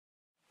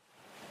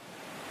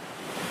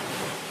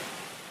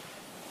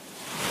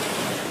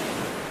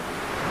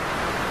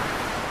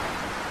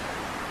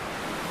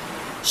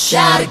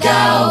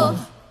Siargao,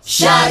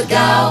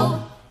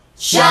 Siargao,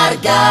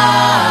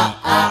 Siargao.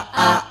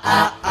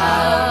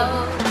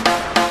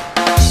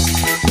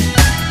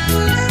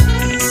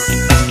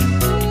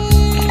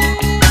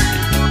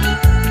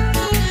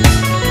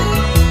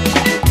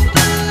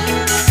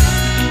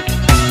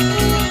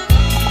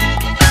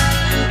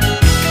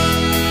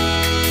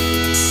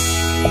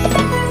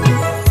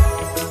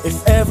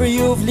 If ever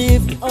you've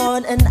lived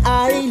on an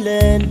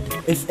island,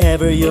 if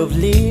ever you've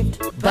lived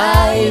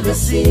by the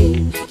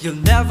sea, you'll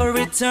never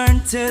return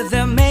to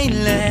the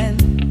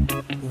mainland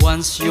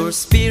once your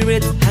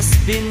spirit has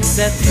been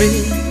set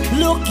free.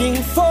 looking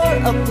for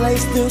a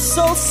place to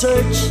soul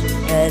search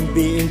and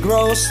be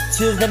engrossed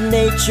to the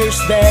nature's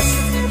best,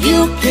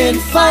 you can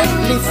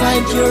finally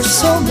find your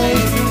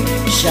soulmate.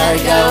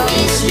 Siargao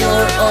is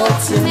your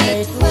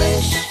ultimate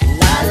wish.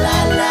 La la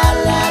la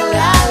la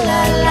la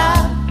la la.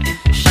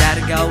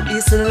 Siargao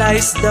is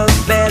lies the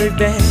very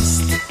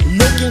best.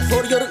 Looking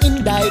for your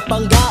inday,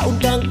 panggaon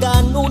kang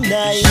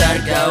kanunay.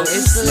 Siargao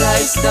is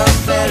lies the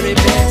very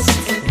best.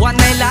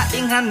 Wanay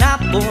laing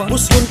hanapon,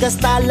 Muskon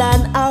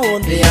kastalan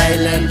aon. the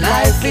island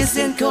life is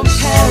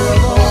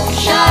incomparable.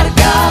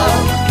 Siargao,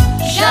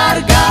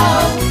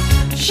 Siargao,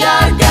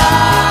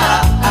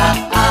 Siargao,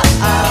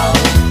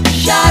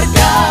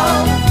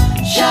 Siargao,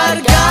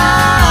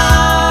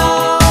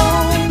 Siargao.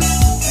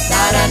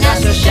 Tara na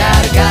sa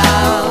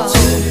Siargao.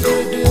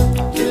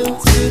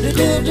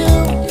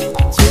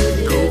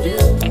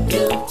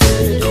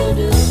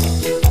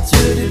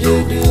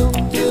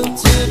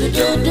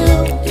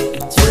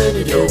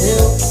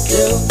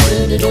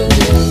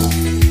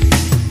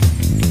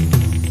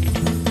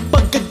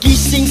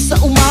 Pagkagising sa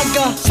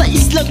umaga, sa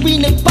islang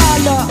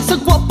pinagpala, sa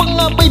gwapang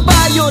nga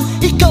baybayon,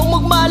 ikaw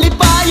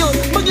magmalipayon,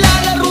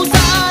 maglalaro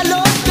sa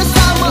alon,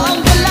 kasama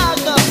ang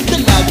dalaga.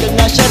 Dalaga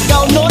nga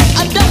Siargao nun,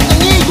 andak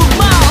ang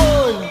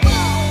igugmaon.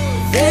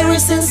 There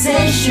is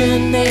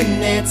sensation in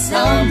its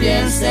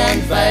ambience and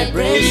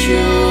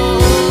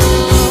vibration.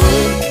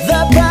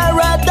 The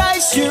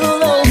paradise you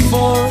long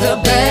for,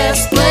 The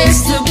best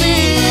place to be.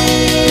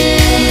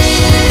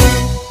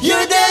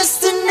 your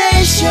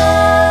destination.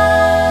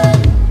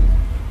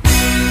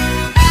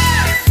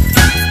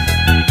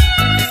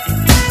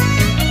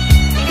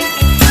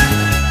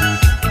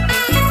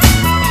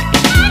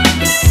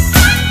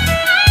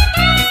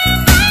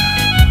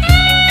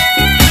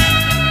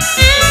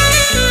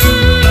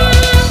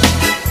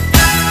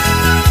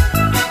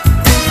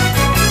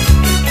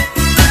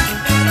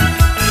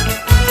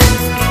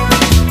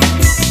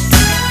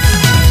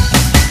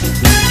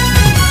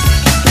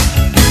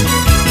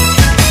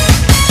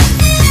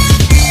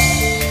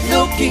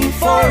 Looking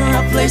for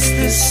a place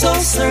to soul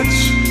search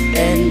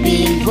and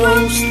be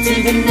engrossed to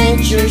the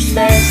nature's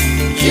best.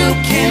 You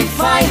can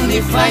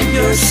finally find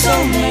your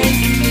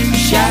soulmate.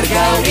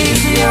 Siargao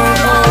is your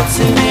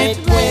ultimate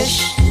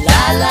wish.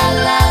 La la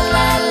la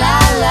la la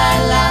la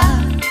la.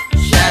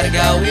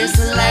 Siargao is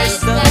life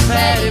the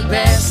very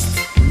best.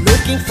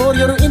 Looking for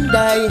your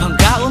inday,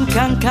 Panggaon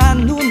kang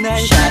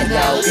kanunay.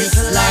 Siargao is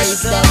life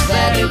the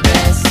very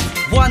best.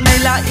 Wanay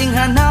laing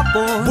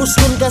hanapon,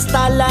 Muskon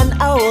kastalan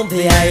aon.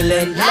 the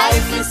island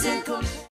Life is incomparable.